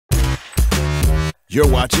You're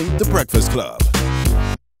watching The Breakfast Club.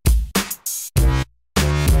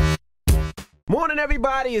 Morning,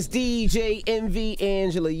 everybody. It's DJ Envy,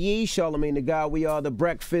 Angela Yee, Charlamagne the God. We are The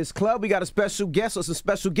Breakfast Club. We got a special guest or some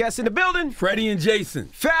special guests in the building. Freddie and Jason.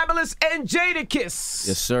 Fabolous and Jadakiss.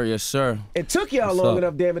 Yes, sir. Yes, sir. It took y'all long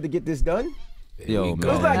enough, damn it, to get this done. Yo, man.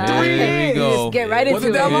 It was like 3 years. Here we go. Just get right into it.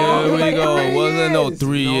 Here we go. Like 3 Wasn't no years.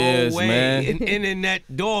 3 years, way. man. In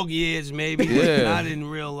internet dog years, maybe, but Yeah. not in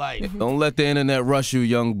real life. Don't let the internet rush you,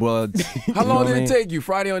 young bloods. How long did it take you?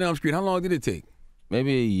 Friday on Elm Street. How long did it take?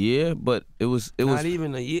 Maybe a year, but it was. Not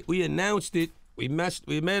even a year. We announced it. We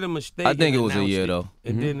made a mistake. I think and it was a announced year it. though.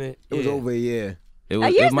 And then It was over a year. It A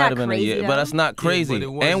year's might not have been a crazy, year, though. but that's not crazy. but it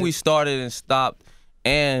And wasn't. we started and stopped,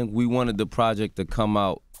 and we wanted the project to come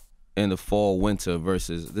out in the fall, winter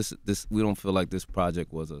versus this. We don't feel like this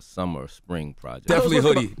project was a summer, spring project. Definitely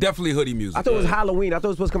supposed to hoodie. Definitely hoodie music. I thought it was Halloween. I thought it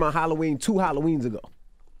was supposed to come out Halloween 2 Halloweens ago.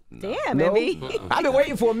 Damn, No? maybe. I've been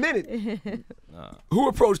waiting for a minute. Who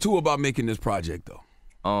approached who about making this project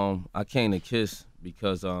though? I came to Kiss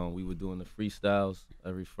because we were doing the freestyles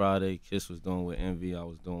every Friday. Kiss was doing with Envy, I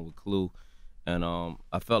was doing with Clue, and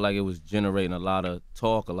I felt like it was generating a lot of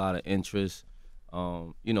talk, a lot of interest.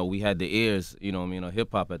 You know, we had the ears, you know what I mean, of hip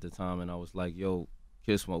hop at the time, and I was like, yo,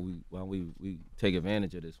 Kiss, why we take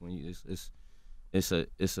advantage of this? It's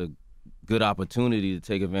a good opportunity to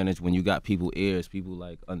take advantage when you got people ears. People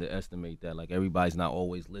like underestimate that. Like everybody's not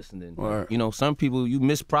always listening. Right. You know, some people you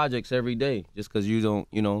miss projects every day just because you don't.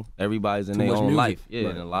 You know, everybody's in Too their much own music. life. Yeah,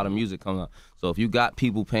 Right. and a lot of music comes out. So if you got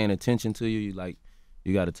people paying attention to you,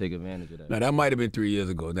 you got to take advantage of that. Now that might have been 3 years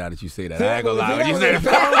ago. Now that you say that, I ain't gonna lie. When you say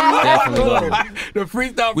Definitely that, the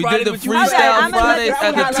freestyle We Friday. did the with you- freestyle I'm gonna Fridays look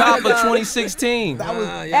at the how top long of ago. 2016. It was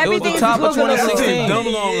the Everything's top of Google. 2016. Dumb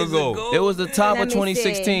long ago. It was the top Let of me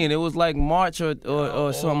 2016. It was like March or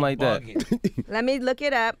something like that. Let me look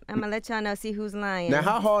it up. I'm gonna let y'all know, see who's lying. Now,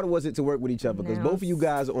 how hard was it to work with each other? Because No. both of you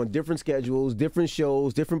guys are on different schedules, different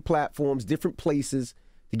shows, different platforms, different places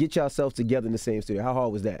to get yourselves together in the same studio. How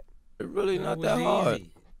hard was that? It really not was that hard. easy.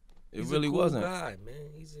 It He's really a cool wasn't. Guy, man.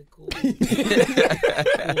 He's a cool guy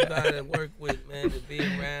to work with, man, to be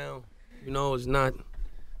around. You know, it's not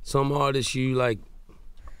some artists you like.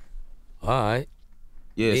 All right,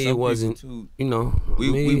 Yeah, it some wasn't. people too. You know,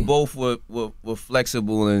 We both were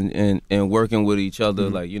flexible and working with each other.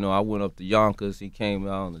 Mm-hmm. Like, you know, I went up to Yonkers. He came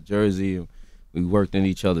out in Jersey. And we worked in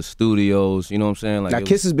each other's studios. You know what I'm saying? Like Now, it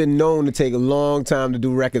Kiss has been known to take a long time to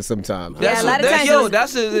do records sometimes. Yeah, a lot of times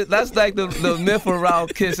that's like the myth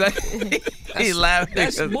around Kiss. He laughed.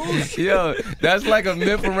 That's bullshit. Yo, that's like a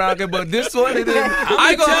myth around Kiss. But this one, it didn't.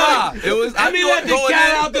 I ain't gonna lie. It was. Let me let the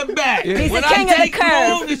cat out the bag. He's When the king I of the take curve.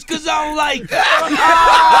 long, it's because I don't like it.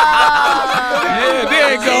 Yeah,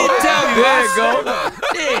 there you go. Tell you, There you go.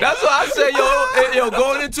 Yeah. That's what I said, yo,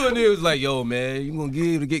 going into it, it was like, yo, man, you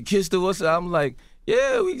gonna get kissed to us? I'm like,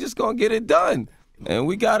 yeah, we just gonna get it done. And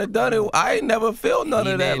we got it done. I ain't never felt none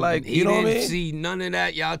of that. Like, you know what I He mean? didn't see none of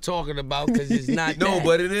that y'all talking about because it's not No, that.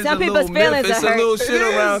 but it is Some a little people's myth. feelings It's are a little hurt. shit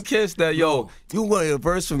around Kiss that, yo, you want a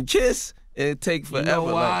verse from Kiss? It take You forever. know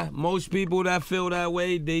why? Like, Most people that feel that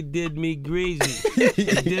way, they did me greasy.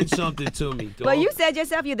 They did something to me, dog. Well, you said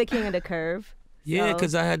yourself you're the king of the curve. Yeah, So-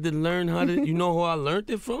 because I had to learn how to, you know who I learned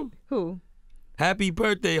it from? Who? Happy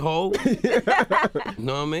birthday, ho. You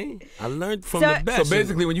know what I mean? I learned from So- the best. So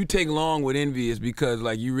basically, when you take long with Envy, it's because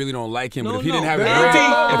like you really don't like him. No, but if he no. didn't have the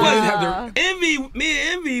Envy- if he didn't have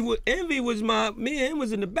the Envy was me and him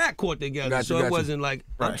was in the backcourt together. Gotcha, so gotcha. it wasn't like,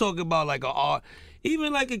 I'm talking about like a art,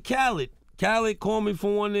 even like a Khaled. Khaled called me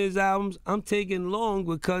for one of his albums. I'm taking long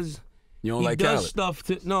because you don't he like does Khaled. stuff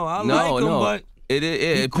to, no, I no, like him, no. but It he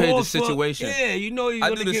paid the called for- situation. Yeah, you know you're I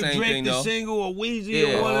going do to the give same Drake thing, the though. single or Weezy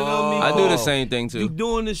Yeah. or one of them. I do the same thing, too. You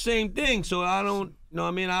doing the same thing, so I don't, know what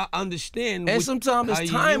I mean? I understand. And what- sometimes how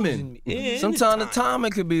it's you timing. using me. Yeah, and it's Sometimes the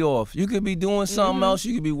timing could be off. You could be doing something else.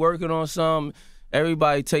 You could be working on something.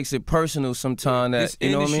 Everybody takes it personal sometimes. That This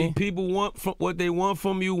you know what I industry, mean. people want what they want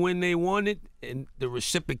from you when they want it, and the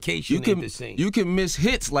reciprocation You can ain't the same. you can miss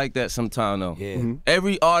hits like that sometimes though. Yeah.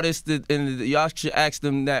 Every artist and y'all should ask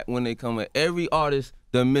them that when they come in. Every artist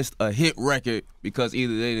that missed a hit record because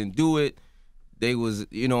either they didn't do it, they was,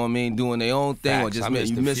 you know what I mean, doing their own thing, or Facts. just I you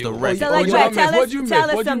missed missed a a few. record. So like, What'd Brett, you tell miss? us, What'd you tell miss?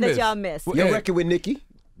 us What'd you something that miss? y'all missed. Well, Your yeah. record with Nicki,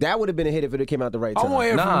 that would have been a hit if it had came out the right I time. want to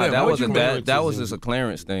hear from Nah, them. that What'd you wasn't miss? that. That was just a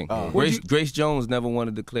clearance thing. Grace Jones never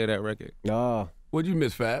wanted to clear that record. Ah. What'd you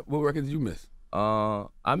miss, Fab? What record did you miss?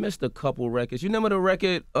 I missed a couple records. You remember the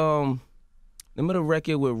record? Remember the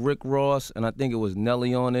record with Rick Ross and I think it was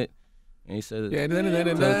Nelly on it. And he said,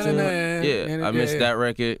 Yeah, yeah, I missed that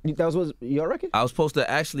record. That was your record? I was supposed to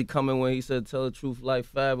actually come in when he said, "Tell the truth like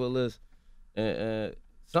Fabolous," and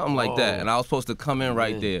Something like that. And I was supposed to come in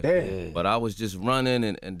right there. Damn. But I was just running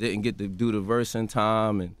and didn't get to do the verse in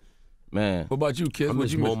time. And, man. What about you, Kiss? I What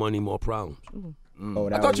miss you More miss? Money, More Problems. Oh,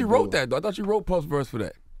 I thought you wrote that, though. I thought you wrote Puff's verse for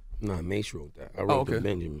that. Nah, Mase wrote that. I wrote okay. the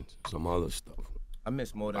Benjamins, some other stuff. I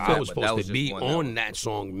missed more than I that, was but that supposed was to just be one on album. that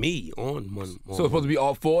song, me, on More So it's supposed to be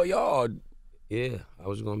all four of y'all? Or... Yeah, I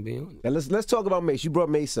was going to be on it. Now let's talk about Mase. You brought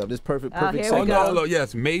Mase up. This perfect here we segue. Oh, go. no,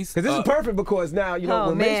 yes, Mase. Because this is perfect because now, you know, Oh,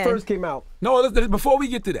 when man. Mase first came out, No, listen, before we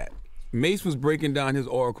get to that, Mase was breaking down his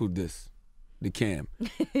Oracle disc, the Cam,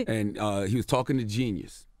 and he was talking to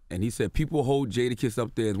Genius, and he said, people hold Jadakiss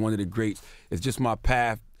up there as one of the greats. It's just my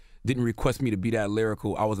path. Didn't request me to be that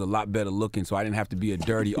lyrical. I was a lot better looking, so I didn't have to be a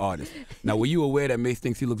dirty artist. Now, were you aware that Mase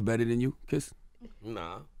thinks he looks better than you, Kiss?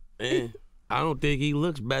 Nah, man. I don't think he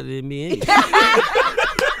looks better than me anyway.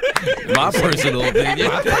 My personal opinion.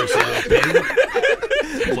 My personal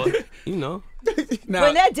opinion. But, you know. Now,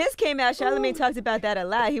 When that disc came out, Charlamagne talked about that a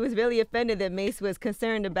lot. He was really offended that Mase was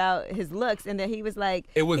concerned about his looks, and that he was like,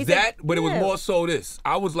 it was he said, that, but it was yeah. more so this.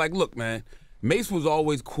 I was like, look, man, Mase was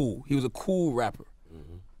always cool. He was a cool rapper.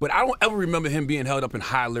 But I don't ever remember him being held up in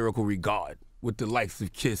high lyrical regard with the likes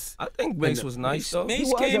of Kiss. I think Mase was nice, though. Mase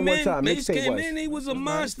was came at one in. time. Mase Mixtape came was. in. He was a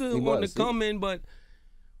monster He on the was. come in, but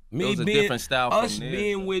me was a being different style from us there,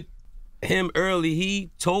 being so. with him early, he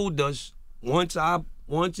told us once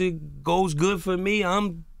it goes good for me,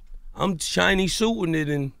 I'm shiny suiting it,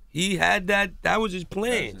 and he had that. That was his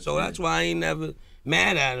plan. So that's why I ain't never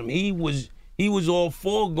mad at him. He was all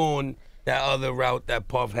for going that other route that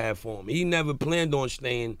Puff had for him. He never planned on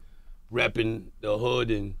staying repping the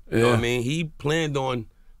hood, and you know what I mean. He planned on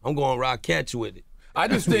I'm going Rockettes with it. I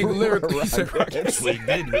just think lyrically, That's what he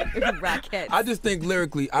did with it. Rockettes. I just think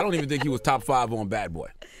lyrically, I don't even think he was top 5 on Bad Boy.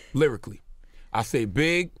 Lyrically. I say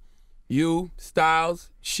Big, you,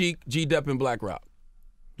 Styles, Chic, G-Dep, and Black Rock.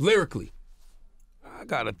 Lyrically. I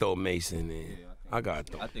gotta throw Mase in there. I gotta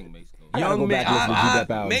throw. I think Mase goes. I gotta go back and listen to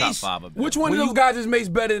G-Dep album. Top Mase, 5 of Which one of those guys is Mase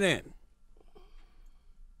better than?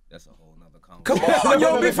 That's a whole nother Come conversation. on,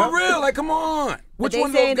 yo, be for real. Like, come on. But Which they one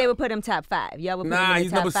of saying those they guys? would put him top 5. Y'all would put Nah, him in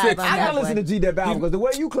he's the top number 5 6. on I that gotta one. listen to G-Dep album because the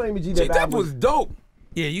way you claim the G-Dep G-Dep album was dope.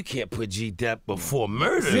 Yeah, you can't put G-Dep before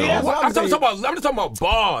murder. See, though. that's what I'm just talking about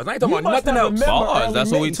bars. I ain't talking You about must nothing not else. remember Bars, early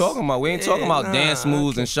that's what we Mase. talking about. We ain't talking about dance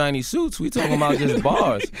moves and shiny suits. We talking about just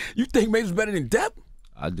bars. You think Mase is better than Depp?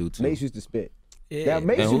 I do too. Mase used to spit. Yeah. Now,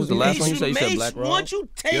 Mase And who was the last one you said? You said Mase, Black Rock? once you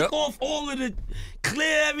take Yep. off all of the,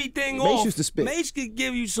 clear everything Mase off. used to spit. Mase could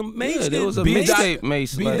give you some. Mase Yeah, there could was a be- mixtape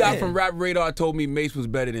Mase. B. like- Dot from Rap Radar told me Mase was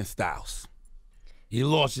better than Styles. He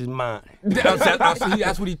lost his mind.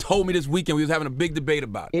 That's what he told me this weekend. We was having a big debate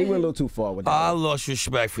about it. He went a little too far with that. I lost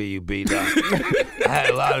respect for you, B. Dot. I had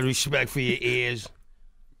a lot of respect for your ears.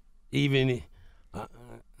 Even.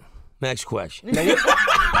 Next question. Now,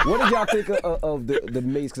 what did y'all think of the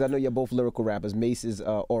Mase? Because I know you're both lyrical rappers. Mace's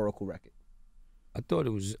Oracle record. I thought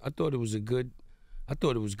it was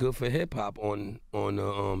good for hip hop on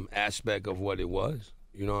the aspect of what it was.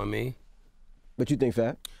 You know what I mean? But you think,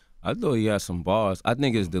 Fab? I thought he had some bars. I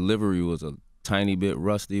think his delivery was a tiny bit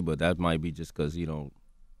rusty, but that might be just because he don't,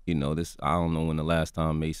 this. I don't know when the last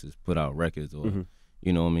time Mase has put out records or,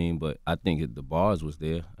 you know what I mean. But I think the bars was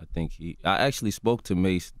there. I actually spoke to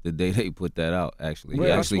Mase the day they put that out. Actually, he Yeah,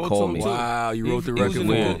 I actually spoke to called him, me. too. Wow, you wrote the He was record in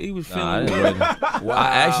for the- him. He was Nah, feeling I didn't good. write it. Wow, I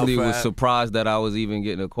actually was Fab. surprised that I was even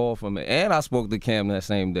getting a call from it, and I spoke to Cam that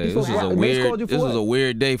same day. He This for was what? a Mase called weird. you for This was what? a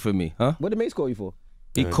weird day for me, huh? What did Mase call you for?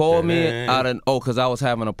 He called me out of because I was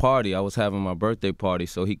having a party. I was having my birthday party,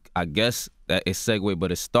 so I guess that it segued,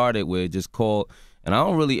 but it started where it just called. And I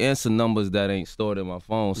don't really answer numbers that ain't stored in my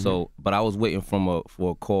phone. So, but I was waiting for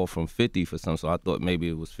a call from 50 for something. So I thought maybe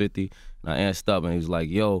it was 50, and I answered up, and he was like,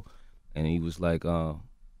 "Yo," and he was like, "I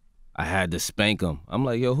had to spank him." I'm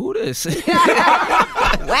like, "Yo, who this?"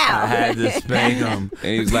 I had to spank him.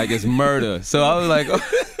 And he was like, "It's murder." So I was like,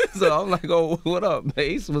 so I'm like, "Oh, what up,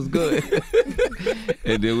 Mase? Was good?"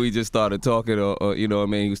 And then we just started talking, or you know what I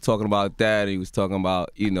mean? He was talking about that. He was talking about,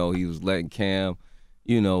 he was letting Cam,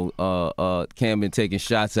 Cam been taking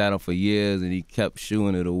shots at him for years, and he kept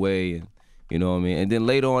shooing it away, and you know what I mean? And then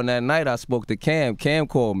later on that night, I spoke to Cam. Cam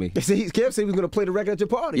called me. Cam said he was going to play the record at your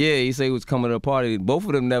party. Yeah, he said he was coming to the party. Both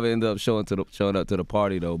of them never ended up showing up to the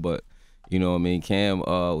party though, but you know what I mean? Cam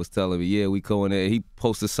was telling me, yeah, we going there. He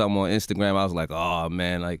posted something on Instagram. I was like, oh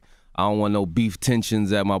man, like I don't want no beef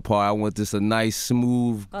tensions at my party. I want this a nice,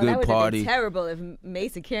 smooth, Oh, that good would have party. been terrible if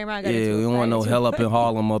Mase and Cameron got Yeah, into a we don't fight want no at hell your up in party.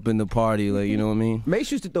 Harlem up in the party, like you know what I mean?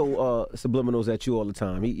 Mase used to throw subliminals at you all the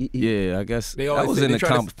time. Yeah, I guess They that always was say, in they the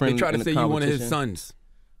try to, they try in to the say you one of his competition. sons.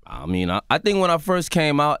 I mean, I think when I first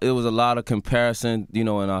came out, it was a lot of comparison, in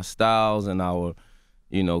our styles and our,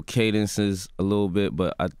 you know, cadences a little bit,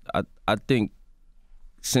 but I think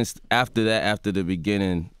since after the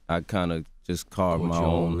beginning, I kind of just carved my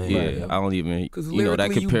own. Yeah, I don't even, you know,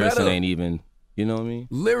 that comparison ain't even, you know what I mean?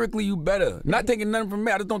 Lyrically, you better. Not taking nothing from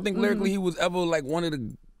me. I just don't think lyrically he was ever like one of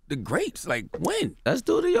the greats. Like, when? That's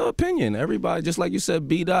due to your opinion. Everybody, just like you said,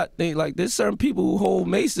 B-Dot, they like, there's certain people who hold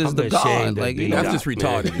Mase as the god. Like, you know, that's just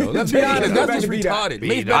retarded, yo. Let's be honest, that's just retarded.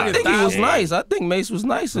 I think he was nice. I think Mase was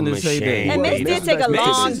nice in his heyday. And Mase did take a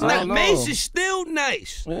long. Mase is still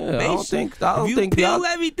nice. Yeah, I don't think if you peel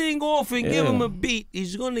everything off and give him a beat,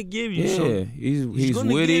 he's gonna give you something. Yeah, he's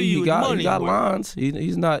witty. He got lines.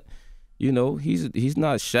 He's not. You know, he's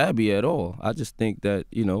not shabby at all. I just think that,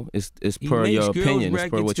 you know, it's per your opinion, it's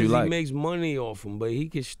per what you like. He makes money off him, but he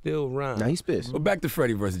can still rhyme. Nah, he's pissed. But back to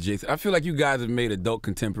Freddie versus Jason. I feel like you guys have made adult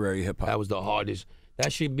contemporary hip hop. That was the hardest.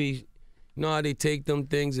 That should be, you know how they take them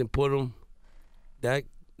things and put them. That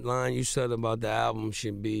line you said about the album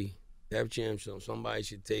should be Def Jam. So somebody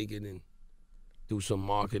should take it and do some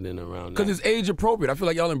marketing around that. Because it's age appropriate. I feel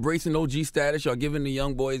like y'all embracing OG status. Y'all giving the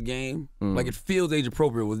young boys game. Like, it feels age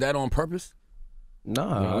appropriate. Was that on purpose?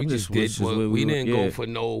 Nah, we just did. We didn't go for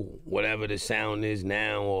no whatever the sound is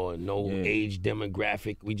now or no age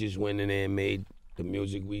demographic. We just went in there and made the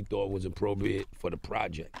music we thought was appropriate for the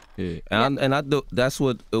project. Yeah, and I that's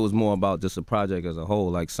what it was more about, just the project as a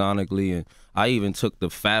whole, like sonically, and I even took the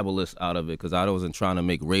Fabolous out of it because I wasn't trying to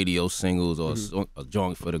make radio singles or a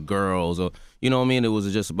joint for the girls or, you know what I mean. It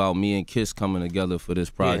was just about me and Kiss coming together for this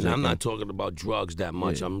project. And I'm not talking about drugs that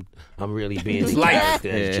much. Yeah. I'm really being the character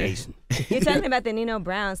as Jason. You're talking about the Nino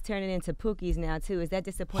Browns turning into Pookies now too. Is that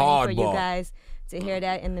disappointing for you guys to hear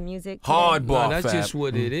that in the music? Hardball. That's just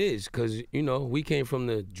what it is, because you know we came from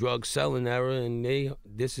the drug selling era, and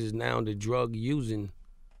this is now the drug using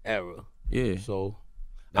era. Yeah. So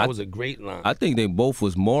that was a great line. I think they both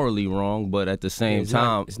was morally wrong, but at the same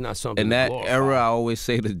time, it's not something. In that era, I always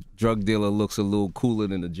say the drug dealer looks a little cooler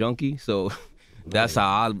than the junkie. So that's how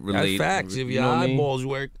I relate. That's facts. If your eyeballs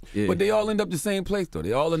work, but they all end up the same place though.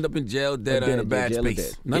 They all end up in jail, dead, or in a bad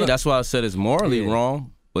space. That's why I said it's morally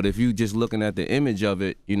wrong. But if you just looking at the image of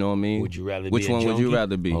it, you know what I mean? Would you rather Which be one would you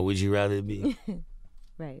rather be? Or would you rather be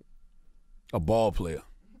right. A ball player?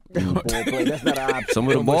 That's not an option. Some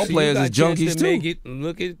of the ball players is junkies too. Make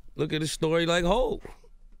it, look at a story like Hov.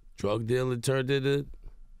 Drug dealer turned into the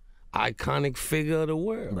iconic figure of the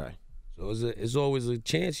world. Right. So it's always a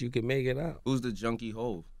chance you can make it out. Who's the junkie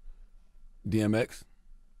Hov? DMX.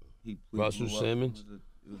 Russell Simmons.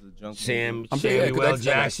 It was a junkie. Samuel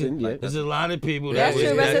Jackson. Yeah. There's a lot of people. That's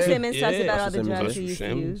true. Russell Simmons talks about all the drugs he used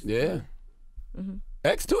to use. Yeah.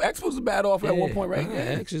 X too. X was bad off at one point, right?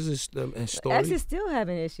 X is a story. X is still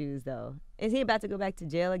having issues though. Is he about to go back to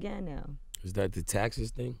jail again now? Is that the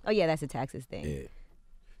taxes thing? Oh yeah, that's a taxes thing.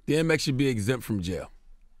 Yeah. DMX should be exempt from jail.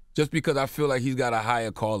 Just because I feel like he's got a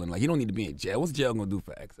higher calling. Like, he don't need to be in jail. What's jail gonna do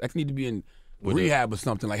for X? X need to be in rehab or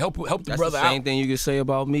something. Like, help the brother out. That's the same thing you could say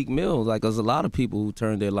about Meek Mill. Like, there's a lot of people who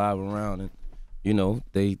turn their life around, and you know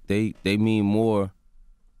they mean more,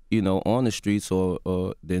 you know, on the streets or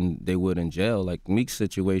than they would in jail. Like, Meek's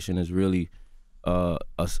situation is really a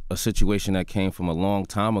situation that came from a long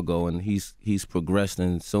time ago, and he's progressed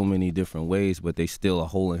in so many different ways, but they still are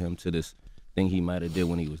holding him to this thing he might have did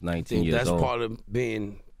when he was 19 years old. That's part of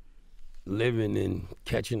living and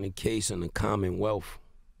catching the case in the Commonwealth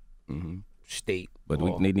state. But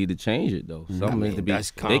they need to change it though. Something needs to be. They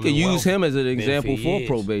could Commonwealth use him as an example for years.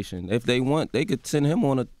 probation. If they want, they could send him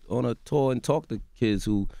on a tour and talk to kids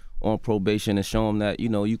who on probation and show them that, you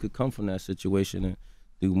know, you could come from that situation and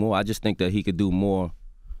do more. I just think that he could do more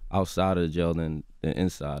outside of the jail than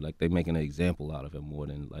inside. Like, they making an example out of him more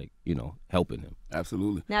than, like, you know, helping him.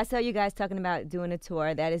 Absolutely. Now I saw you guys talking about doing a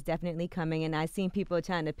tour. That is definitely coming, and I've seen people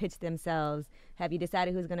trying to pitch themselves. Have you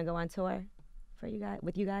decided who's going to go on tour for you guys?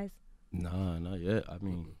 With you guys? Nah, not yet. I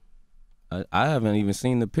mean, I haven't even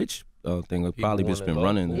seen the pitch thing. It's probably just been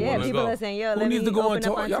running. Yeah, people are saying, yo, who needs to go on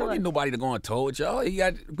tour? Y'all don't need nobody to go on tour with y'all.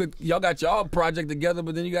 Y'all got y'all project together,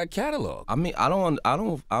 but then you got catalog. I mean, I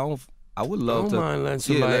would love to mind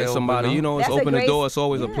letting let somebody, you know, it's That's open a the door. It's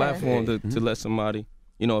always a yeah. platform to let somebody,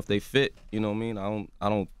 you know, if they fit, you know what I mean? I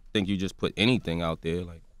don't think you just put anything out there.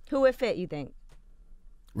 Like, Who would fit, you think?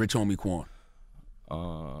 Rich Homie Quan.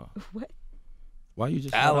 What? Why you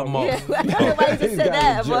just Alamo? Yeah, I don't know why you just said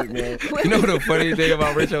that. You know the funny thing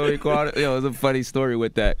about Rich Homie Quan? Yo, it's a funny story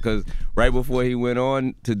with that, because right before he went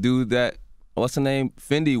on to do that, what's the name?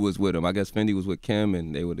 Fendi was with him. I guess Fendi was with Kim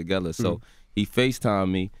and they were together. So he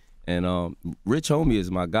FaceTimed me. And Rich Homie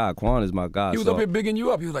is my guy. Quan is my guy. He was up here bigging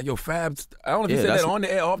you up. He was like, "Yo, Fab's." I don't know if he said that on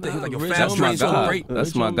the air, off the. He was like, "Yo, Fab's my so guy. great."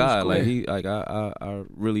 That's my guy. Like, I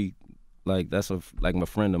really like that's like my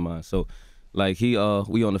friend of mine. So like we on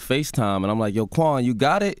the FaceTime and I'm like, yo, Quan, you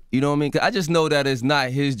got it? You know what I mean? 'Cause I just know that it's not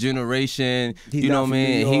his generation. He's you know not what I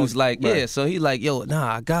mean? from New He was like, York. yeah. So he like, yo,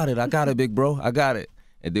 nah, I got it, big bro, I got it.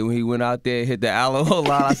 And then when he went out there and hit the aloe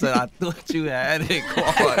line, I said, I thought you had it,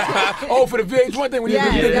 Quan. Oh, for the VH1 thing when you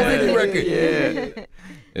did the record. Yeah.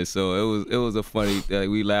 And so it was a funny,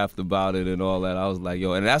 we laughed about it and all that. I was like,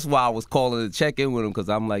 yo, and that's why I was calling to check in with him, because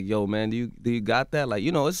I'm like, yo, man, do you got that? Like,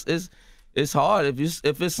 you know, it's hard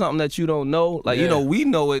if it's something that you don't know. Like, you know, we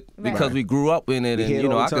know it because we grew up in it, We and hear it you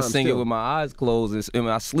know, all I the could time sing still. it with my eyes closed and in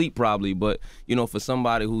my sleep probably. But you know, for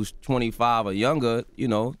somebody who's 25 or younger, you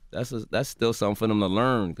know, that's still something for them to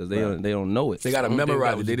learn because they don't know it. They got to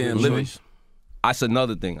memorize it. They didn't live it. That's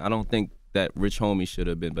another thing. I don't think that Rich Homie should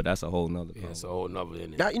have been, but that's a whole nother. Yeah, it's a whole nother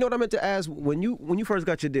in Now, you know what I meant to ask? When you first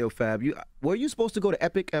got your deal, Fab, were you supposed to go to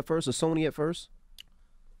Epic at first or Sony at first?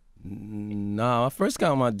 Nah, I first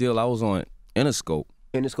got my deal. I was on Interscope.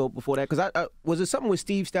 Interscope before that? Because was it something with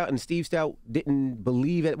Steve Stout and Steve Stout didn't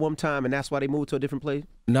believe at one time and that's why they moved to a different place?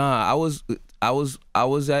 Nah, I was at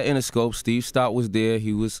Interscope. Steve Stout was there.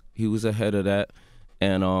 He was ahead of that,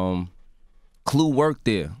 and Clue worked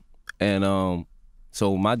there, and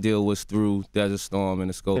so my deal was through Desert Storm,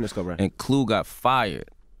 Interscope, right. And Clue got fired,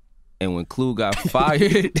 and when Clue got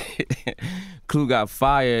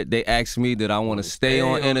fired, they asked me did I want to stay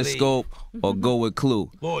on Interscope or go with Clue.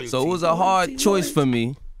 So it was a hard choice for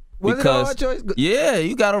me. Was it a hard choice? Yeah,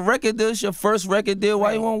 you got a record deal. It's your first record deal.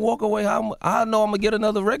 Why you want to walk away? I know I'm going to get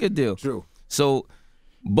another record deal. True. So,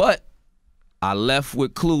 but I left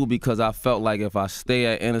with Clue because I felt like if I stay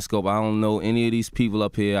at Interscope, I don't know any of these people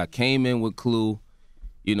up here. I came in with Clue.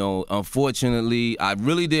 You know, unfortunately, I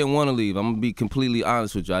really didn't want to leave. I'm going to be completely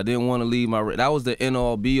honest with you. I didn't want to leave that was the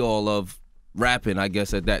end-all, be-all of rapping, I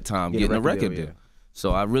guess, at that time, getting a record deal. Yeah.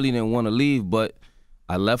 So I really didn't want to leave, but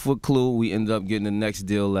I left with Clue. We ended up getting the next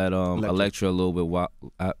deal at Elektra a little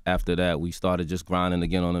bit. After that, we started just grinding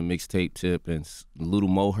again on a mixtape tip, and Little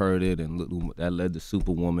Mo heard it, and that led to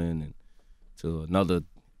Superwoman and to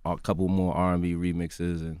a couple more R&B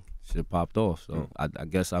remixes, and shit popped off. So I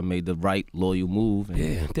guess I made the right loyal move. And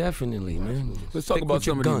yeah, definitely, man. Let's talk about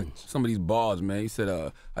some of these bars, man. You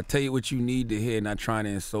said, "I tell you what you need to hear, not trying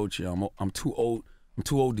to insult you. I'm too old. I'm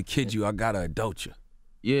too old to kid you. I gotta adult you."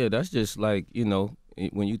 Yeah, that's just like, you know,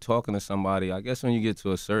 when you talking to somebody, I guess when you get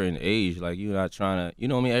to a certain age, like you're not trying to, you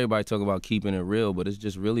know what I mean? Everybody talk about keeping it real, but it's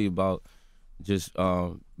just really about just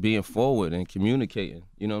being forward and communicating.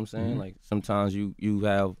 You know what I'm saying? Mm-hmm. Like sometimes you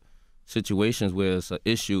have situations where it's an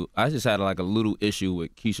issue. I just had like a little issue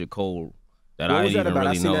with Keisha Cole that what I was didn't that even about?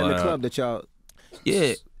 really I seen know. that in the club that y'all.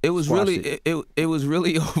 Yeah, it was really it was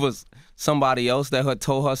really over somebody else that had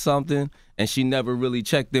told her something, and she never really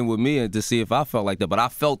checked in with me to see if I felt like that. But I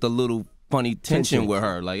felt a little funny tension with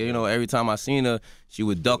her. Like, you know, every time I seen her, she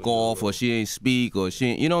would duck off or she ain't speak or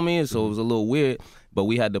she, you know what I mean? So it was a little weird. But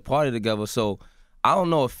we had the party together, so. I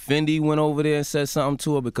don't know if Fendi went over there and said something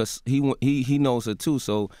to her because he knows her too.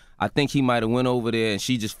 So I think he might have went over there and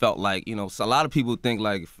she just felt like, you know, so a lot of people think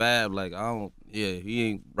like Fab, like he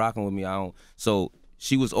ain't rocking with me. I don't. So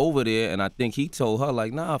she was over there and I think he told her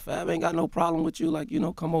like, nah, Fab ain't got no problem with you. Like, you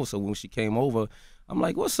know, come over. So when she came over, I'm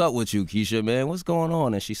like, what's up with you, Keisha, man? What's going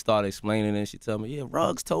on? And she started explaining and she told me, yeah,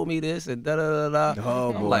 Ruggs told me this and da-da-da-da.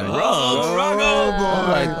 Oh, boy. I'm like, Ruggs? Oh, boy. I'm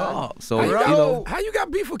like, oh. So, you know. How you got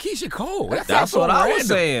beef with Keisha Cole? That's what I was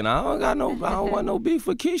saying. I don't want no beef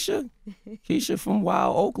with Keisha. Keisha from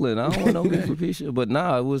Wild Oakland. I don't want no beef with Keisha. But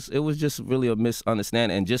nah, it was just really a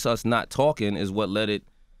misunderstanding. And just us not talking is what let it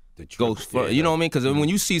go further. You know what I mean? Because when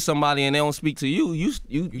you see somebody and they don't speak to you,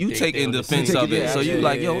 you take in defense of it. So you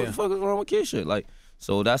like, yo, what the fuck is wrong with Keisha? Like,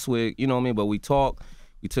 so that's where, you know what I mean? But we talked.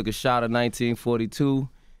 We took a shot of 1942.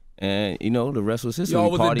 And, you know, the rest was history. Y'all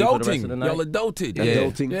we was partied adulting. for the rest of the night. Y'all adulting. Yeah.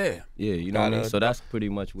 Adulting. Yeah. Yeah, you know what I mean? So that's pretty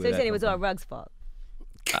much where So you're that saying it was come all from. Ruggs' fault?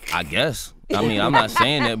 I guess. I mean, I'm not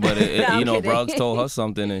saying that, but No, you know, kidding. Ruggs told her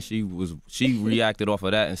something, and she reacted off of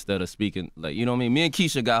that instead of speaking. Like, you know what I mean? Me and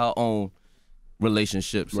Keisha got her own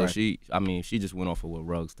relationship, so Right. she just went off of what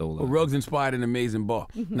Ruggs told her. Well, Ruggs inspired an amazing bar.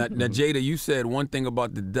 Now, Jada, you said one thing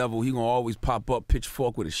about the devil. He gonna always pop up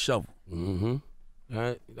pitchfork with a shovel. Mm-hmm.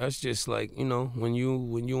 That's just like, you know, when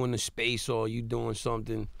you in the space or you doing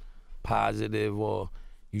something positive or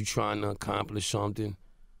you trying to accomplish something,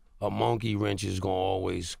 a monkey wrench is gonna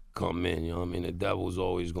always come in. You know what I mean? The devil's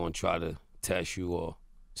always gonna try to test you or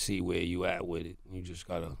see where you at with it. You just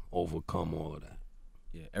gotta overcome all of that.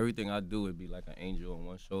 Yeah, everything I do would be like an angel on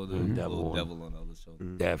one shoulder, Mhm. and a Devil little on- devil on the other shoulder.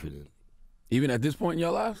 Definitely. Even at this point in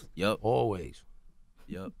your lives? Yep. Always.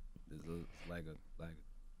 Yep. It's like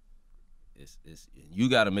it's you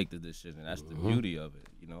got to make the decision. That's the beauty of it.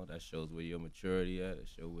 You know, that shows where your maturity at. It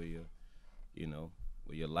shows where your, you know,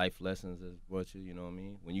 where your life lessons has brought you. You know what I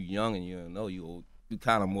mean? When you're young and you don't know, you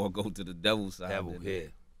kind of more go to the devil's side.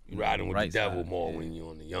 You riding with the devil more when you're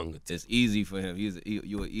on the younger. It's easy for him.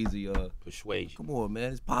 You're an easy persuasion. Come on,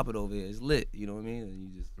 man, it's popping over here. It's lit. You know what I mean? And you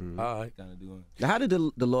just all right, kind of doing. Now, how did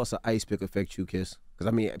the loss of Ice Pick affect you, Kiss? Because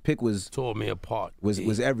I mean, Pick was tore me apart.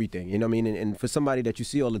 Was everything. You know what I mean? And for somebody that you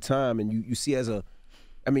see all the time, and you see as a,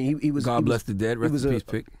 I mean, he was. God bless the dead. Rest in peace,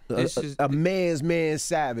 Pick. A man's man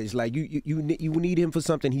savage. Like you need him for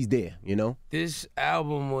something. He's there. You know. This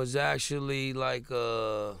album was actually like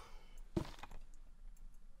a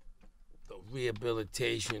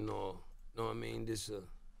rehabilitation, or you know what I mean. This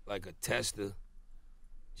like a tester,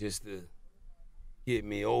 just to get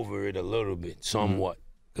me over it a little bit, somewhat.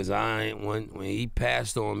 Cause when he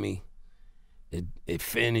passed on me, it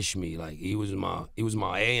finished me. Like he was my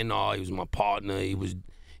A&R. He was my partner.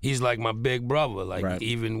 He's like my big brother. Like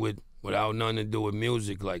even without nothing to do with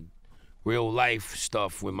music, like real life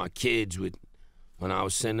stuff with my kids. When I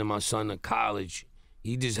was sending my son to college,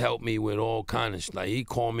 he just helped me with all kind of stuff. Like he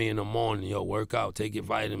called me in the morning, yo, work out, take your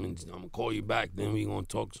vitamins. I'm gonna call you back. Then we gonna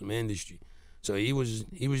talk some industry. So he was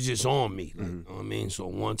just on me. Like, you know what I mean? So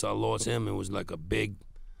once I lost him, it was like a big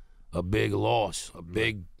loss, a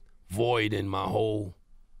big void in my whole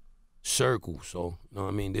circle. So, you know what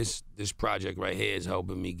I mean? This project right here is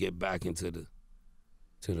helping me get back into the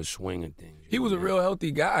swing of things. He was a real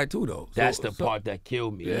healthy guy too, though. That's the part that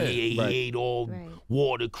killed me. Yeah, he ate all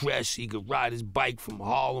watercress. He could ride his bike from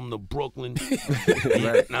Harlem to Brooklyn.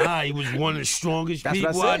 He was one of the strongest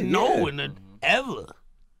people I know ever.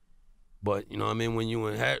 But you know what I mean? When you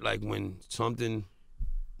inherit, like when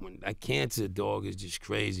that cancer, dog, is just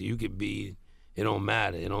crazy. You could be, it don't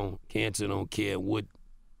matter. Cancer don't care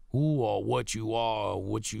who or what you are, or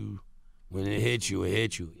when it hits you, it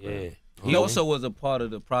hits you. Yeah. He also was a part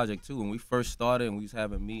of the project too. When we first started and we was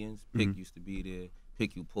having meetings, Pick used to be there.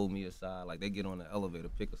 Pick, you pull me aside. Like they get on the elevator,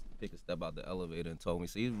 Pick a step out the elevator and told me.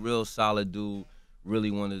 So he's a real solid dude.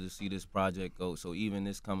 Really wanted to see this project go. So even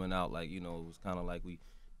this coming out, like, you know, it was kind of like we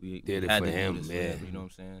did it had for to him, do this man. You know what I'm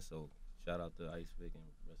saying? So shout out to Ice Pick and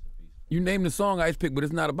rest in peace. You named the song Ice Pick, but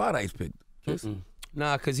it's not about Ice Pick.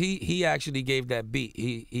 Nah, cause he actually gave that beat.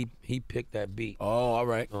 He picked that beat. Oh, all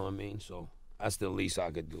right. You know what I mean? So that's the least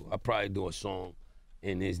I could do. I'd probably do a song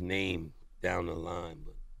in his name down the line,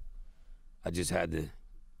 but I just had to,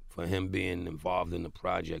 for him being involved in the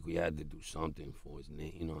project, we had to do something for his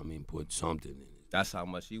name. You know what I mean? Put something in it. That's how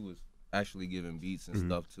much he was actually giving beats and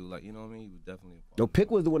stuff too. Like, you know what I mean? He was definitely a part. No,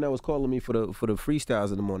 Pick was the one that was calling me for the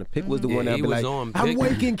freestyles in the morning. Pick was the one that he be was like, on I'm Pick.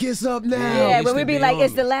 waking Kiss up now. Yeah, used when to we be be like, on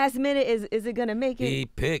it's me. the last minute. Is it gonna make it? He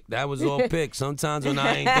picked. That was all Pick. Sometimes when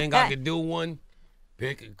I ain't think I could do one,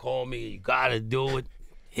 Pick and call me. You gotta do it.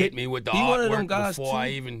 Hit me with the He one of them artwork guys, before too. I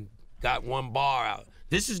even got one bar out.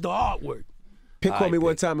 This is the artwork. Pick called me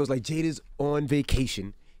one Pick. time. It was like, Jada's on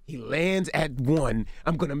vacation. He lands at 1.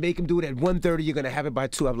 I'm going to make him do it at 1:30. You're going to have it by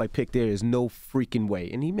 2. I was like, Pick, there is no freaking way.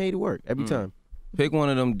 And he made it work every time. Pick one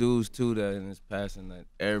of them dudes too that in his passing that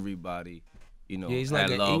everybody, you know, Yeah, he's had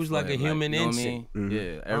like love he was for like a him. human you know what I mean? instinct.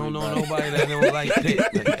 Yeah, I don't know everybody. nobody that don't like Pick.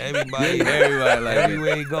 Like everybody like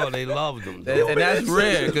everywhere you go, they loved him. And that's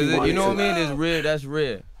rare, because you know what I mean? It's rare. That's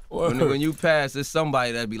rare. When you pass, there's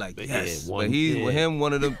somebody that be like, yes. Yeah, but he's with him,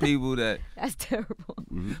 one of them people that. That's terrible.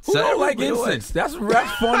 Who don't like incense? That's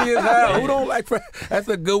funny as hell. Who don't like? That's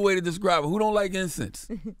a good way to describe it. Who don't like incense?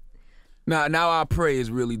 Now I pray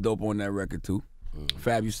is really dope on that record too.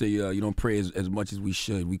 Fab, you say you don't pray as much as we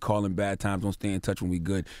should. We call in bad times, don't stay in touch when we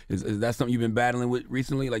good. Is that something you've been battling with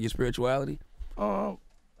recently, like your spirituality?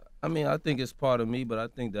 I mean, I think it's part of me, but I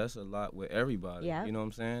think that's a lot with everybody. Yeah. You know what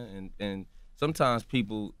I'm saying? And sometimes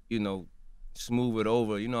people, you know, smooth it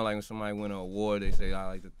over. You know, like when somebody win an award, they say, I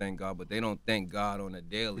like to thank God, but they don't thank God on a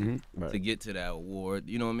daily to get to that award.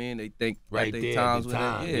 You know what I mean? They think Right at there, their times the with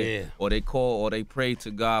time, it. yeah. Or they call or they pray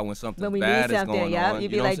to God when something When we bad need is something, going on. you'd You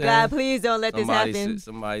be know like, what I'm saying? God, please don't let this happen.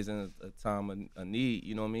 Somebody's in a time of need,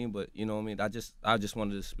 you know what I mean? But you know what I mean? I just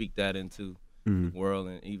wanted to speak that into the world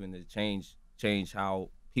and even to change how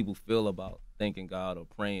people feel about thanking God or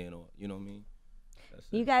praying, or you know what I mean?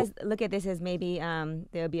 You guys look at this as maybe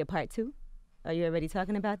there'll be a part 2? Are you already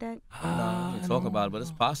talking about that? No, we can talk about it, but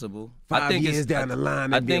it's possible. 5 years down the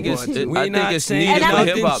line, I think it's We're needed not for saying hip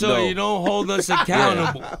nothing hop so though. you don't hold us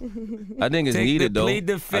accountable. I think it's needed though. Plead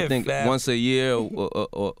the fifth, I think Fab. once a year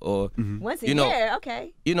or Once a you know, year,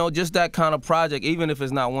 okay. you know, just that kind of project, even if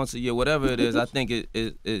it's not once a year, whatever it is, I think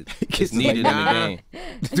it's needed in the game.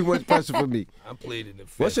 Too much pressure for me. I pleaded the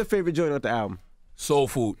fifth. What's your favorite joint on the album? Soul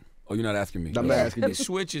Food. Oh, you're not asking me. I'm not asking you. It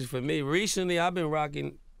switches for me. Recently, I've been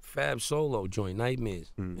rocking Fab Solo joint,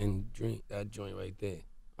 Nightmares, and Dream, that joint right there.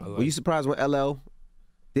 I like Were you surprised when LL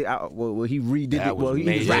did? Well, he redid that it. Well, he was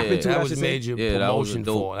major. rapping to it. That I was should say. major Yeah, that was a promotion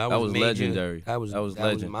dope- for. that was major. legendary. That was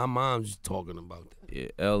legend. My mom's talking about that. Yeah,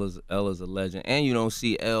 L is a legend, and you don't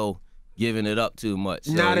see L giving it up too much.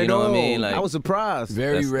 So, Not you at know all. what I mean? Like, I was surprised.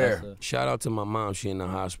 Very rare. Shout out to my mom. She in the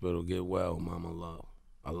hospital. Get well, Mama Love.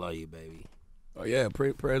 I love you, baby. Oh yeah,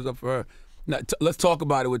 prayers up for her. Now, let's talk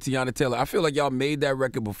about it with Tiana Taylor. I feel like y'all made that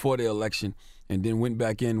record before the election and then went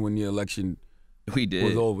back in when the election we did.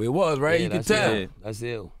 was over. It was, right? Yeah, you could that's tell. Ill. That's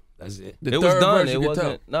ill. That's it. The It was third done. verse, you It could tell.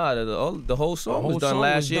 wasn't. Nah, the whole song whole was done song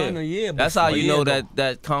last was year. done a year That's how before. you A know year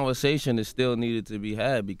that conversation is still needed to be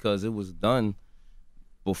had because it was done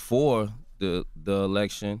before the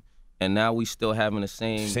election, and now we still having the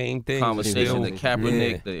Same thing. conversation. Still, The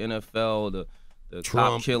Kaepernick, yeah. the NFL, the cop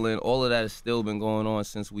Trump. killing, all of that has still been going on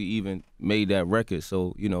since we even made that record.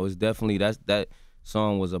 So you know, it's definitely that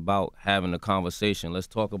song was about having a conversation. Let's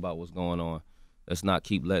talk about what's going on. Let's not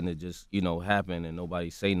keep letting it just happen and nobody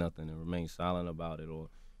say nothing and remain silent about it. Or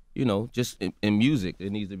just in music,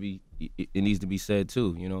 it needs to be said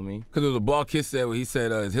too. You know what I mean? Because there was a Ball Kiss said where he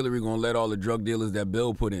said, "Is Hillary gonna let all the drug dealers that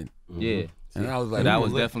Bill put in?" Yeah. And I was like, That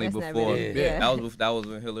was "Ooh." definitely That's not before. really- Yeah. That was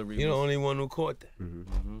when Hillary. You're the was, only one who caught that.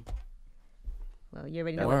 Well, you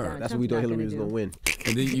already know what Donald That's what we Trump's thought not Hillary was gonna gonna do. win.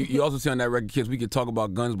 And then you also see on that record, Kiss, we could talk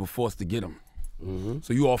about guns but forced to get them.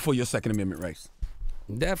 So you all for your Second Amendment rights?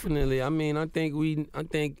 Definitely. I mean, I think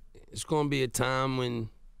it's gonna be a time when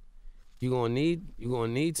you're gonna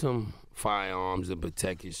need some firearms to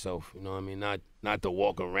protect yourself. You know what I mean? Not to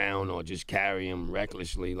walk around or just carry them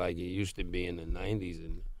recklessly like it used to be in the 90s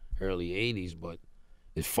and early 80s. But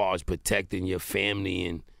as far as protecting your family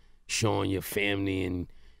and showing your family and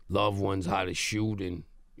loved ones how to shoot and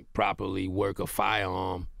properly work a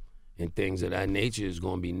firearm and things of that nature is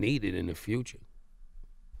going to be needed in the future,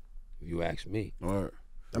 if you ask me. Or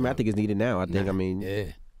I mean, I think it's needed now. I think. I mean, Yeah.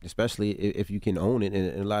 especially if you can own it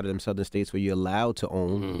in a lot of them southern states where you're allowed to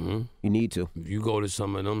own, you need to. If you go to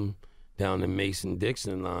some of them down the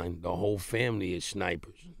Mason-Dixon line, the whole family is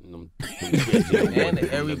snipers. Them kids, and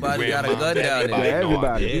everybody got a gun down there.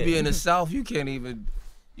 Everybody. You be in the South, you can't even.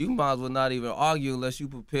 You might as well not even argue unless you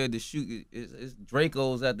prepared to shoot. It's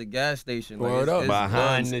Dracos at the gas station. Word up. behind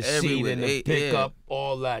guns the seat everywhere. and the They- pickup,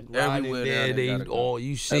 all that. Right Everywhere there, down there got a gun.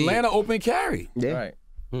 you see. Atlanta open carry. Yeah. Right.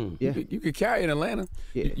 Yeah. You could carry in Atlanta.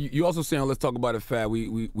 Yeah. You also saying, let's talk about it, Fab. We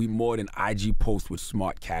more than IG posts with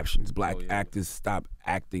smart captions. Black actors stop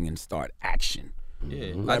acting and start action. Yeah, I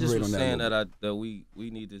Elaborate just on was that a saying little that we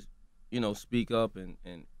need to, speak up and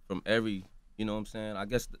from every, what I'm saying. I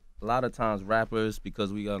guess a lot of times rappers,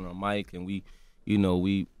 because we got on a mic and we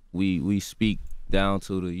speak down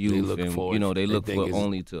to the youth look and forward- they they look think for it's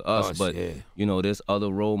only to us, us, but yeah. there's other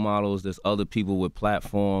role models, there's other people with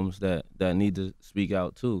platforms that need to speak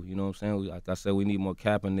out too. You know what I'm saying? Like I said, we need more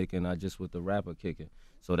Kaepernick and not just with the rapper kicking.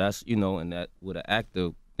 So that's and that with an actor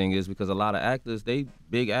thing is because a lot of actors, they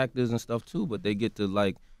big actors and stuff too, but they get to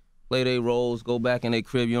like play their roles, go back in their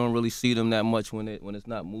crib. You don't really see them that much when it's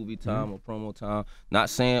not movie time or promo time. Not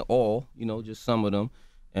saying all, just some of them.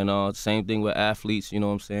 And same thing with athletes. You know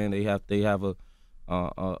what I'm saying? They have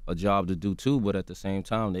a job to do too, but at the same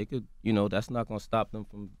time, they could, that's not gonna stop them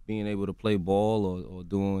from being able to play ball or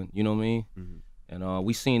doing, you know what I mean? And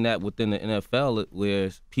we seen that within the NFL where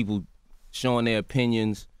people showing their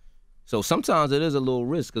opinions. So sometimes it is a little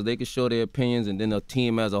risk because they could show their opinions and then the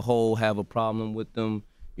team as a whole have a problem with them.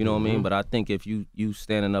 You know what I mean? But I think if you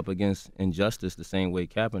standing up against injustice the same way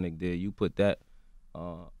Kaepernick did, you put that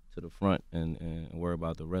to the front and worry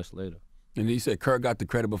about the rest later. And he said Kerr got the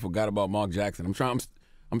credit but forgot about Mark Jackson. I'm trying.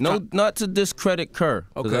 Not to discredit Kerr,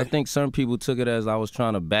 because I Okay. think some people took it as I was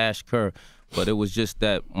trying to bash Kerr, but it was just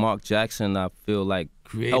that Mark Jackson, I feel like,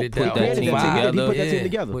 helped put that whole team vibe. together. He put that team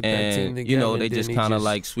together. Put that team And together, they and just then kind of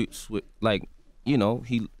just- like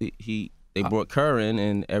they brought Kerr in,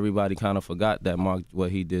 and everybody kind of forgot that Mark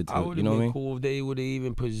what he did to I it. would You have know what I been mean? cool if they would have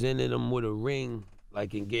even presented him with a ring,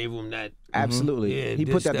 like, and gave him that. Absolutely. Yeah, He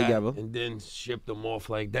put this, that together. and then shipped them off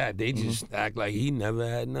like that. They just act like he never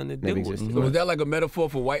had nothing to do Never with it. existed. So was that like a metaphor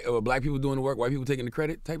for white or black people doing the work, white people taking the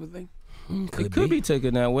credit type of thing? It could be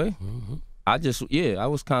taken that way. I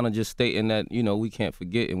was kind of just stating that, we can't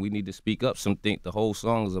forget and we need to speak up. The whole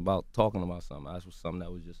song is about talking about something. That was something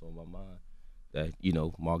that was just on my mind. That,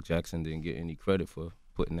 Mark Jackson didn't get any credit for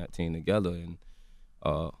putting that team together. And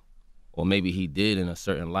or maybe he did in a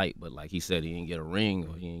certain light, but like he said, he didn't get a ring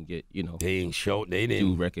or he didn't get, They ain't showed. They due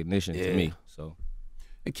didn't. recognition to Yeah. me. So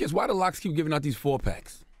And kids, why do Locks keep giving out these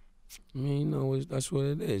 4-packs? I mean, that's what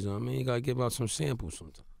it is. I mean, you gotta give out some samples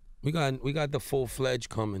sometimes. We got the full-fledged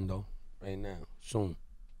coming though, right now, soon.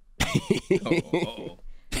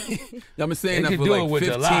 Y'all been saying They that could for do like it with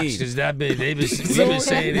 15. the locks, cause we've been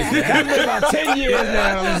saying it. That's been about 10 years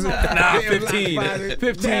now. Nah, 15.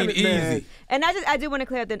 15 Damn it, man. easy. And I do want to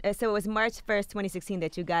clear up so it was March 1st, 2016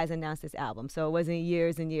 that you guys announced this album. So it wasn't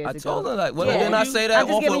years and years I ago. told her like, well, Yeah. didn't I say that I'm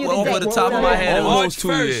just off giving you of the dates. top of my head? Almost 2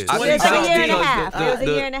 March years. 1st, It was a year and a 2016. half. It was a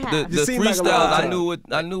year and a half. The seemed like a freestyle, long I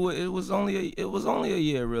time. knew it. It was only a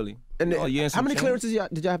year really. And A year and how some many change. clearances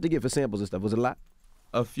did y'all have to get for samples and stuff? Was it a lot?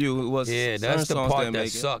 A few. It was. Yeah, certain that's the songs part didn't that make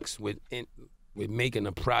it. sucks with making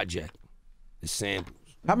a project. The samples.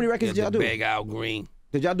 How many records did y'all do? Beg Al Green.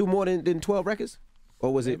 Did y'all do more than 12 records?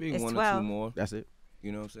 Or was it? Maybe It's one or 12. two more. That's it.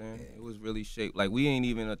 You know what I'm saying? It was really shaped. Like we ain't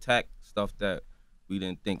even attack stuff that we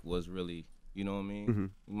didn't think was really. You know what I mean? Mm-hmm.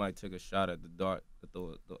 We might take a shot at the dart,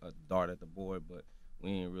 throw a dart at the board, but we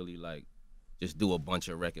ain't really like just do a bunch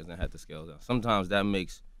of records and have to scale down. Sometimes that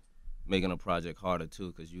makes making a project harder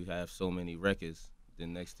too, because you have so many records.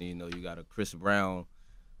 Then next thing you know, you got a Chris Brown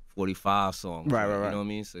 45 song. Right. You know what I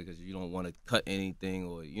mean? So because you don't want to cut anything,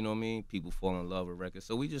 or you know what I mean? People fall in love with records.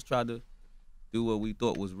 So we just tried to do what we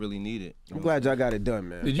thought was really needed. I'm glad y'all got it done,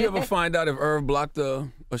 man. Did you ever find out if Irv blocked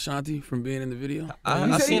Ashanti from being in the video? I said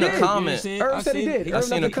he seen a did. comment. Irv said he did. I Irv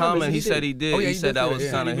seen left a the comments comment. and He said he did. Oh, yeah, he he said did that say was that,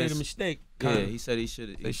 yeah. kind He of made his. a mistake. Yeah, he said he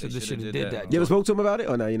should. They should have did that. You ever spoke to him about it?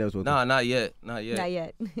 Or no, you never spoke to him? Nah, not yet. Not yet. Not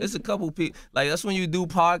yet. It's a couple people. Like that's when you do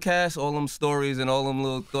podcasts, all them stories and all them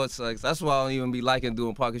little thoughts. Like that's why I don't even be liking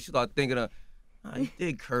doing podcasts. You start thinking of, he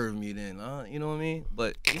did curve me then. You know what I mean?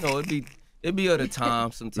 But you know, it'd be at a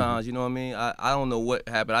time sometimes. You know what I mean? I don't know what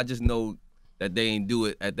happened. I just know that they ain't do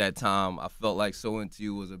it at that time. I felt like So Into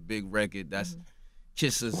You was a big record. That's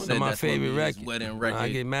Kisses One said of my that's gonna favorite be his records. wedding When I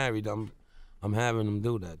record. get married, I'm having them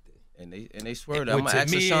do that. And they swear that I'm With gonna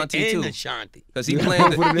ask me Ashanti and too. Ashanti. Cause he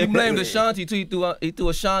blamed Ashanti too. He threw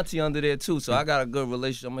Ashanti under there too. So I got a good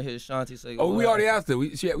relationship. I'm gonna hit Ashanti. Say, Oh, we "Well, already asked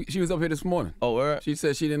her. She was up here this morning. Oh, word? She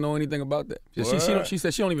said she didn't know anything about that. She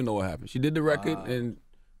said she don't even know what happened. She did the record and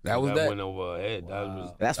that was that. went over her head.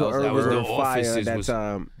 That's what that Irv was the on fire at offices that was-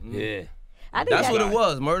 time. Yeah. I think That's that- what it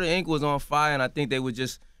was. Murder Inc. was on fire, and I think they were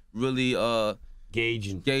just really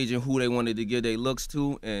Gauging. gauging who they wanted to give their looks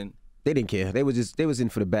to, and They didn't care. They was in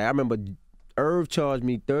for the bag. I remember Irv charged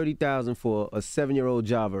me $30,000 for a 7-year-old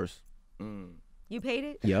Ja verse. You paid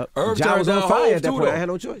it? Yep. Irv Ja was turned on down fire Hov at that too, point. though. I had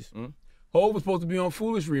no choice. Hov was supposed to be on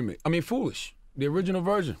Foolish remake. Foolish, the original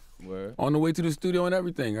version. word. On the way to the studio and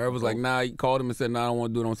everything. Irv was like, nah, he called him and said, nah, I don't want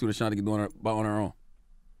to do it. I want to see what Ashanti can do on her own.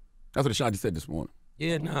 That's what Ashanti said this morning.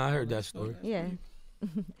 Yeah, nah, I heard that story. Yeah.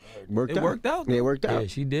 It worked out. Yeah, it worked out. Yeah,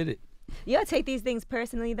 she did it. You'll take these things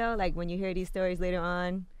personally though, like when you hear these stories later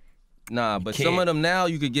on. Nah, but some of them now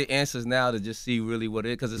you could get answers now to just see really what it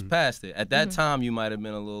is, because it's past it. At that time, you might have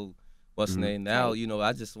been a little what's name. Now, you know,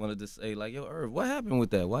 I just wanted to say like, yo, Irv, what happened with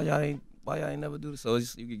that? Why y'all ain't never do this? So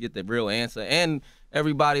you could get the real answer, and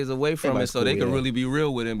everybody's away from Everybody's it, so they cool, can yeah. really be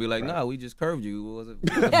real with it and be like, nah, we just curved you.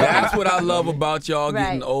 That's what I love about y'all Right.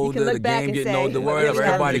 getting You can older, look the back game and getting say, older. The what word of really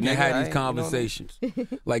everybody happened? can have Nigga, these you know what I mean? conversations.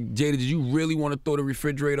 Like, Jada, did you really want to throw the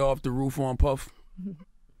refrigerator off the roof on Puff?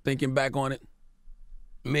 Thinking back on it?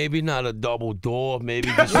 Maybe not a double door, maybe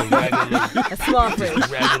just a regular, A small fridge.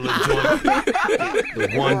 regular joint. The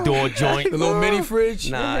one door joint. The little mini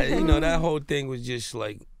fridge? Nah, you know, that whole thing was just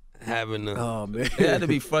like having a, Oh man. It had to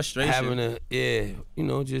be frustration. having a, yeah, you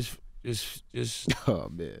know, just Oh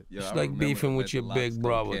man. Yo, it's I like remember beefing that with your the big Locks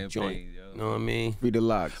brother campaign, joint. yo. You know what I mean? Free the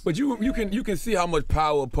locks. But you can see how much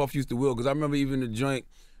power Puff used to wield, because I remember even the joint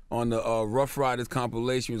on the Rough Riders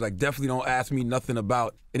compilation was like, definitely don't ask me nothing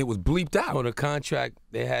about, and it was bleeped out. Oh, the contract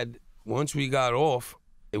they had, once we got off,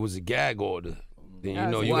 it was a gag order. Then you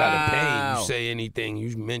know you gotta pay. Wow. You say anything,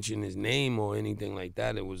 you mention his name or anything like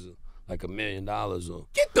that, it was like $1 million or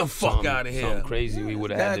Get the fuck something- out of here. Something crazy we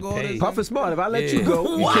would have had Gag to orders. pay. Puff is smart. If I let you Yeah.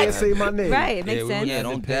 go, you can't say my name. Right, it makes Yeah, we sense. would Yeah, have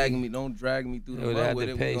don't to pay. drag me through They the would mud have with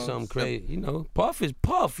to it. pay We gonna something settle. crazy. You know, Puff is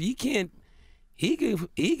Puff. He can't. He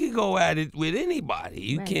could go at it with anybody.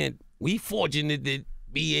 You Right. can't. We fortunate to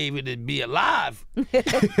be able to be alive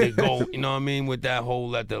to go. You know what I mean? With that whole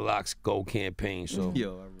 "Let the Locks Go" campaign. So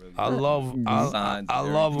Yo, I I love. Signs, I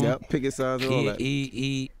love him. Yep. Picket signs and all that.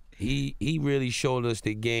 He really showed us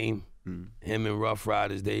the game. Him and Rough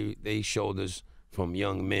Riders, they showed us from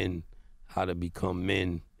young men how to become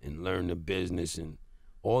men and learn the business, and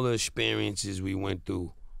all the experiences we went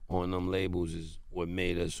through on them labels is what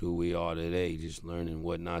made us who we are today. Just learning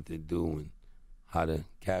what not to do and how to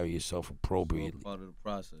carry yourself appropriately. part of the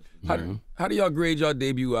process. How do y'all grade y'all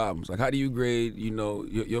debut albums? Like, how do you grade, you know,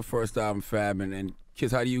 your first album, Fab, and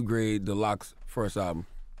Kiss, how do you grade the Locks' first album?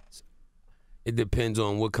 It depends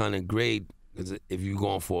on what kind of grade Because if you're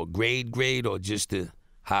going for a grade, or just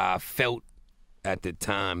how I felt at the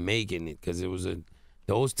time making it, because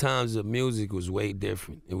those times of music was way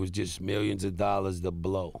different. It was just millions of dollars to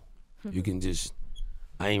blow. You can just,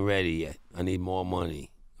 I ain't ready yet. I need more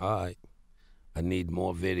money. All right. I need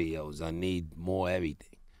more videos. I need more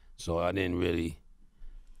everything. So I didn't really,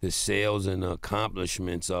 the sales and the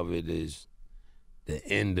accomplishments of it is the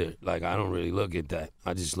end. Like, I don't really look at that.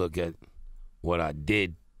 I just look at what I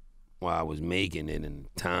did while I was making it and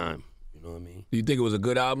the time. You know what I mean? Do you think it was a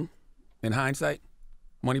good album in hindsight?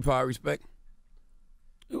 Money, Power, Respect?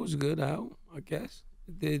 It was a good album, I guess.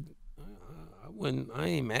 It did. I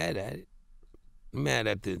ain't mad at it. I'm mad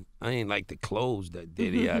at I ain't like the clothes that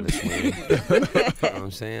Diddy had us wearing. You know what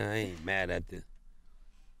I'm saying? I ain't mad at the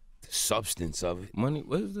substance of it. Money,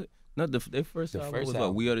 what is it? No, their first album was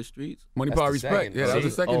what, We Are the Streets? Money, That's Power, the Respect. second. Yeah, that was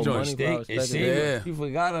the second Oh, joint. Money, Power, Respect. Yeah. You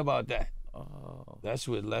forgot about that. Oh. That's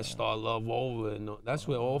where Let's Start Love Over, and that's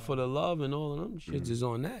where All for the Love and all of them shits is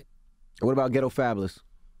on that. What about Ghetto Fabolous?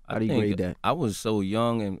 How do you grade that? I was so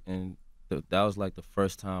young, and that was like the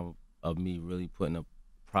first time of me really putting a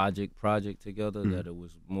project together, that it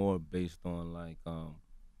was more based on like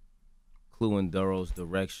Clue and Duro's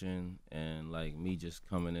direction, and like me just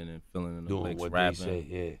coming in and filling in the Doing mix, what rapping. they say,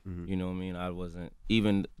 yeah. You know what I mean? I wasn't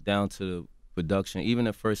even down to the production. Even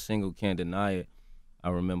the first single, Can't Deny It. I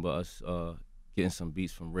remember us getting some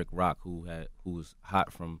beats from Rick Rock, who was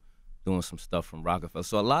hot from doing some stuff from Rockefeller.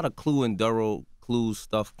 So a lot of Clue's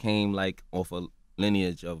stuff came like off a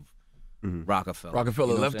lineage of Rockefeller. Rockefeller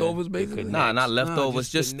You know what I'm leftovers, saying? basically? Nah, not leftovers.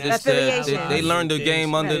 just Just the they learned the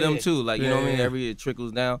game under them too. Like, you know what I mean? Yeah. Every it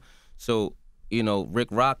trickles down. So, you know, Rick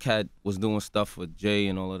Rock was doing stuff for Jay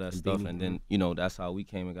and all of that stuff, and then, you know, that's how we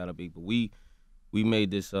came and got a beat. But we made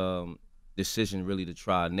this decision really to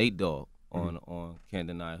try Nate Dogg on Can't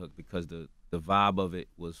Deny Hook, because the vibe of it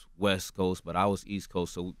was West Coast, but I was East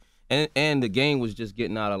Coast. So and the game was just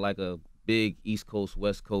getting out of like a big East Coast,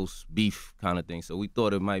 West Coast beef kind of thing. So we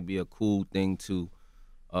thought it might be a cool thing to,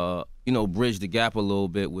 you know, bridge the gap a little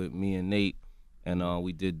bit with me and Nate. And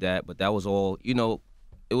we did that. But that was all, you know,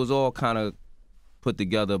 it was all kind of put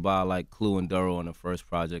together by like Clue and Duro on the first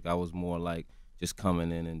project. I was more like just coming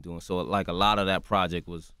in and doing. So like a lot of that project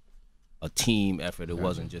was a team effort. It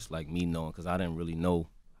wasn't just like me knowing, because I didn't really know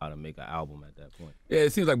how to make an album at that point. Yeah,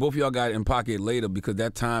 it seems like both of y'all got in pocket later, because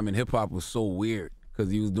that time in hip-hop was so weird,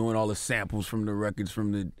 because he was doing all the samples from the records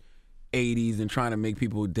from the 80s and trying to make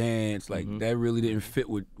people dance. Like, that really didn't fit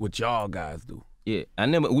with what y'all guys do. Yeah,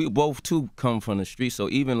 we both too come from the street. So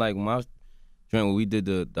even like my joint when we did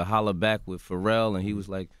the Holla Back with Pharrell, and he was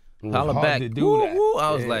like, Holla hard Back, to do woo, that. woo. I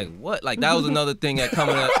was like, what? Like, that was another thing that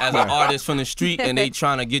coming up as an artist from the street, and they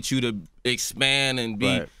trying to get you to expand and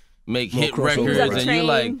make More hit crossover. records, Right. and you're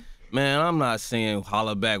like, man, I'm not saying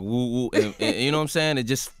Holla Back, woo woo, and you know what I'm saying? It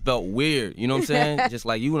just felt weird, you know what I'm saying? Just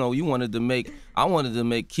like, you know, I wanted to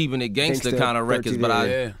make Keeping It Gangsta kind of records, but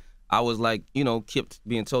I was like, you know, kept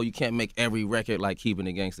being told you can't make every record like Keeping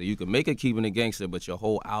It Gangsta. You can make a Keeping It Gangsta, but your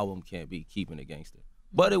whole album can't be Keeping It Gangsta.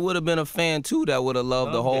 But it would have been a fan too that would have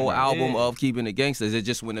loved the whole album of Keeping It Gangsta. It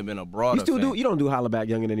just wouldn't have been a broader fan. You don't do Holla Back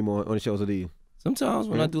Youngin' anymore on the shows, or do you? Sometimes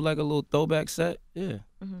when I do like a little throwback set, I do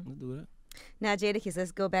that. Now, Jadakiss,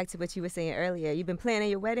 let's go back to what you were saying earlier. You been planning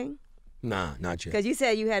your wedding? Nah, not yet. Because you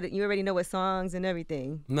said you already know what songs and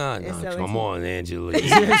everything. Nah, come on, Angela.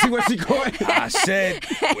 See what she going? I said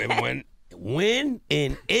when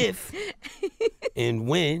and if and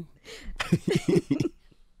when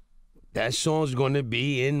that song's gonna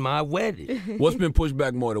be in my wedding. What's been pushed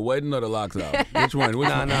back more, the wedding or the Locks album? Which one?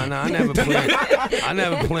 Nah. I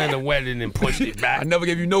never planned a wedding and pushed it back. I never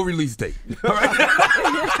gave you no release date. All right.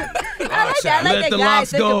 I like that the guys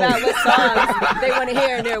locks think go. about what songs they want to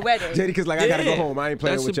hear in their wedding. Jadakiss like, I gotta go home. I ain't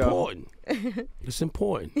playing That's with y'all. important. It's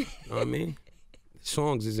important. You know what I mean?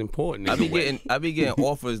 Songs is important. I be getting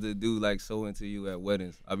offers to do like So Into You at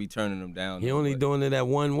weddings. I be turning them down. He only doing it at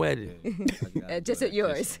one wedding. Just at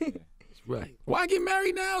yours. Right. Why get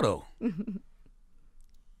married now, though?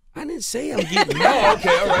 I didn't say I'm getting married.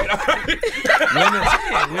 Okay, all right.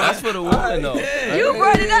 That's for the women though. You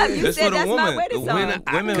brought it up. You That's said for the that's my woman. wedding The song.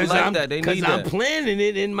 women Cause like I'm, that. They need Because I'm that. planning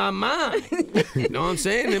it in my mind. You know what I'm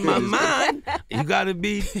saying? In my mind, you gotta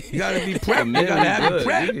be prepped. Men, You gotta have we it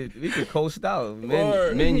good. prepped. We could coast out.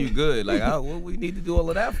 Men, you good. Like, what we need to do all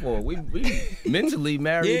of that for? We mentally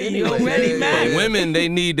married Yeah, you anyway. already married. But women, they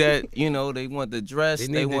need that. You know, they want the dress. They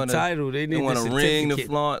need the want title. They need want the a ring to certificate.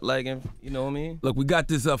 flaunt. Like, you know what I mean? Look, we got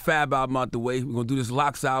this Fab album out the way. We're going to do this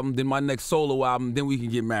Locks album, then my next solo album, then we can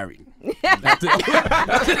get married. Damn,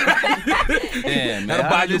 man. That'll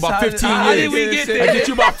buy you about 15 years. How did we get there? That'll get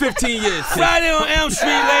you about 15 years. Friday on Elm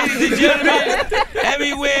Street, ladies and gentlemen.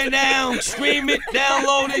 Everywhere now. Stream it,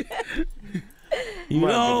 download it. You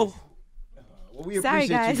know. Well, we Sorry,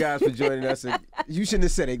 appreciate guys. you guys for joining us. And you shouldn't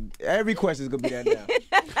have said it. Every question is gonna be that now.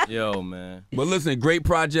 Yo, man. But listen, great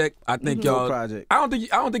project. I think y'all. project. I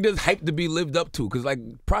don't think there's hype to be lived up to, because like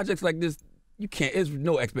projects like this, you can't. There's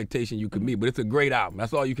no expectation you could meet, but it's a great album.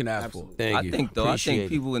 That's all you can ask for. Thank you. I think Appreciate it.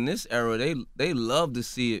 people in this era, they love to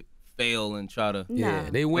see it fail and try to. Yeah,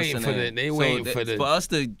 they waiting for the. They So waiting that- for the. for us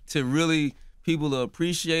to really people to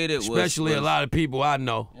appreciate it. Especially a lot of people I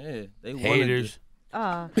know. Yeah, they wanted Haters.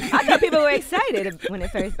 I thought people were excited when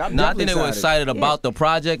it first. I'm No, I definitely think they were excited about the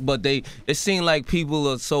project, but it seemed like people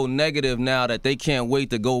are so negative now that they can't wait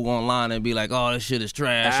to go online and be like, "Oh, this shit is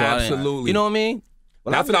trash." or, Absolutely. You know what I mean?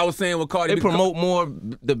 Well, That's what I was saying with Cardi. They promote more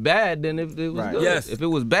the bad than if it was Right. good. Yes. If it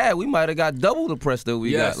was bad, we might have got double the press that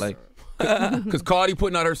we Yes. got. Like, Because Cardi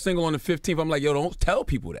putting out her single on the 15th, I'm like, yo, don't tell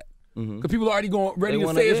people that. Because people are already ready They to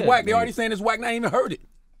wanna say it's hear whack. it. They already saying it's whack, and I ain't even heard it.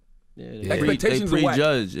 they Expectations are whack.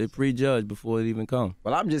 prejudge. They prejudge before it even comes.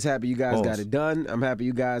 Well, I'm just happy you guys got it done. I'm happy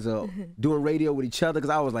you guys are doing radio with each other, because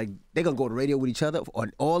I was like, they're going to go to radio with each other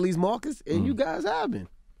on all these markets, and you guys have been.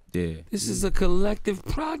 Yeah. This is a collective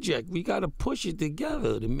project. We got to push it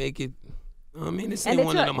together to make it. I mean, this And ain't the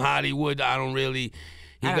one of tour- them Hollywood. He I don't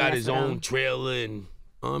got mess his around. own trailer, and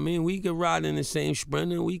I mean, we could ride in the same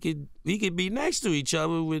sprint, and we could be next to each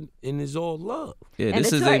other and it's all love. Yeah, And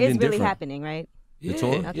this the is tour even is really different. happening, right? The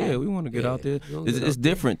tour? Okay. Yeah, we want to get out there. we'll It's, get it's out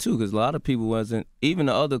different too, because a lot of people wasn't. Even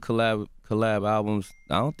the other collab albums,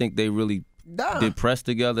 I don't think they really did press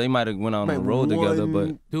together. They might have went on the Might road together, but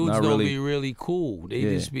one- Dudes not don't really. be really cool. They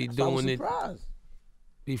Yeah. just be I was doing it, surprised.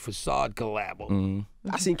 be facade collab. Mhm.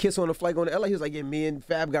 I seen Kiss on the flight going to LA. He was like, yeah, me and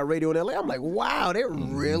Fab got radio in LA. I'm like, wow, they're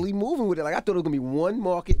really moving with it. Like, I thought it was going to be one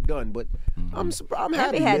market done, but I'm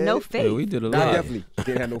happy. They had man. no Yeah, faith. we did a Nah, lot. definitely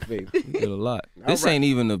didn't have no faith. We did a lot. This right. ain't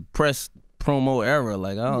even the press promo era.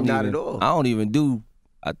 Like I don't Not even. at all. I don't even do.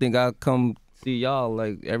 I think I come see y'all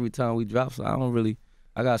like every time we drop. So I don't really.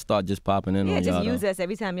 I gotta start just popping in Yeah, on just y'all. use though. us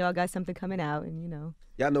every time y'all got something coming out, and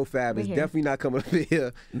Y'all know Fab is We're here. definitely not coming up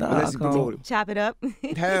here Nah, unless he come. promote it. chop it up.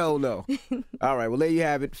 Hell no. All right, well, there you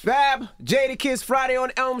have it. Fab, Jadakiss, Friday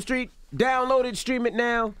on Elm Street. Download it, stream it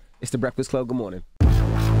now. It's The Breakfast Club. Good morning.